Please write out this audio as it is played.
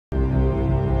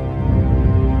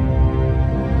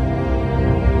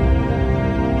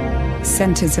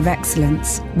centers of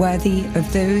excellence worthy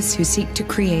of those who seek to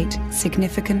create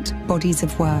significant bodies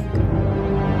of work.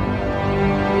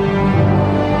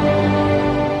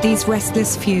 These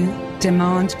restless few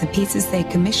demand the pieces they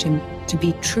commission to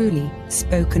be truly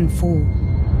spoken for.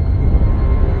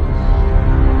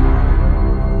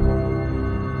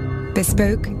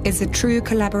 Bespoke is a true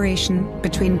collaboration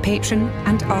between patron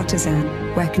and artisan,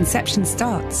 where conception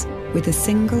starts with a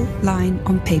single line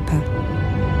on paper.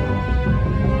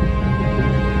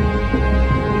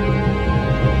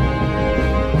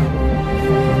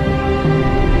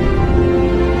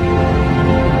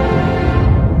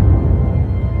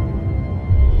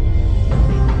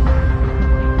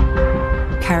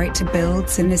 Character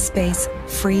builds in a space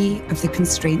free of the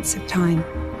constraints of time.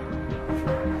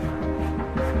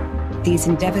 These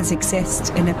endeavors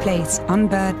exist in a place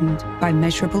unburdened by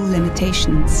measurable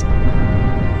limitations,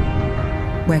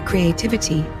 where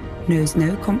creativity knows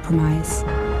no compromise.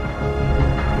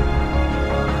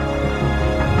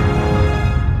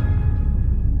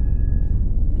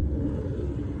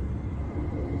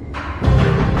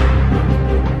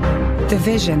 The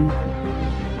vision,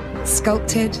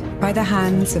 sculpted by the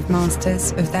hands of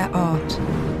masters of their art,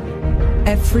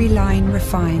 every line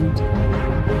refined,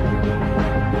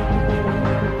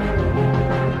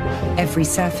 every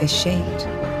surface shaped,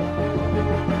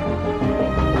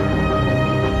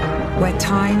 where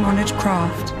time-honored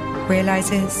craft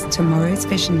realizes tomorrow's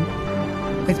vision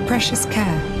with precious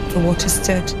care for what has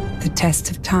stood the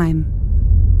test of time.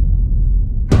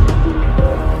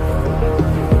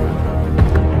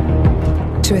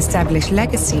 To establish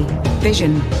legacy,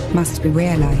 vision must be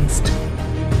realized.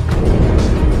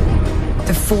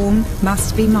 The form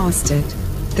must be mastered,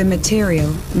 the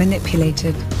material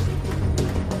manipulated,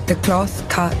 the cloth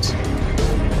cut,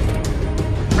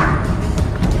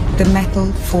 the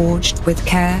metal forged with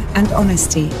care and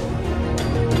honesty.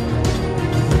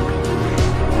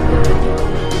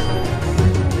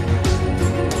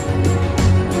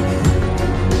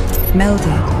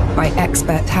 Melded by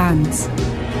expert hands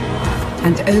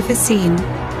and overseen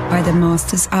by the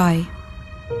master's eye.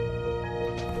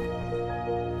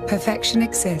 Perfection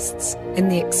exists in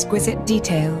the exquisite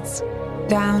details,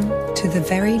 down to the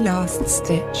very last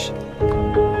stitch.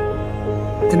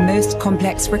 The most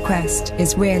complex request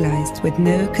is realized with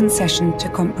no concession to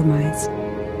compromise,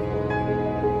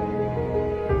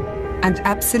 and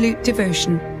absolute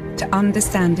devotion to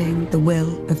understanding the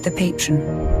will of the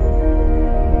patron.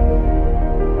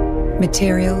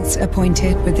 Materials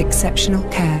appointed with exceptional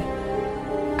care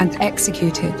and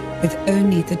executed with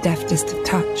only the deftest of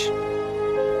touch.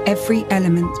 Every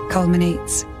element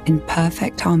culminates in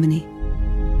perfect harmony.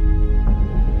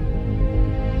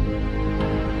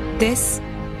 This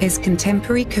is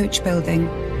contemporary coach building,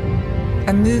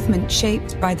 a movement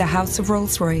shaped by the House of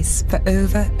Rolls-Royce for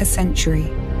over a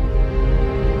century.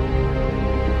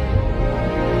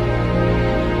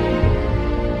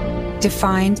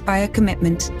 Defined by a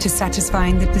commitment to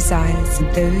satisfying the desires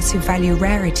of those who value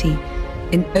rarity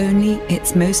in only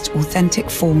its most authentic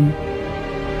form.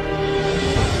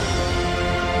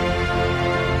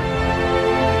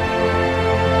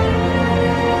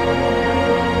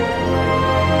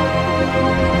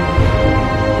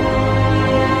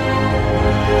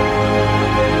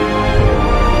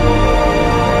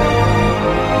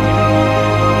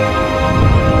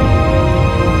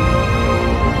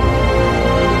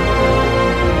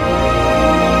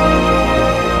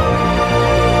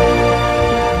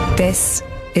 This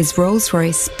is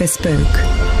Rolls-Royce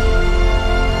Bespoke.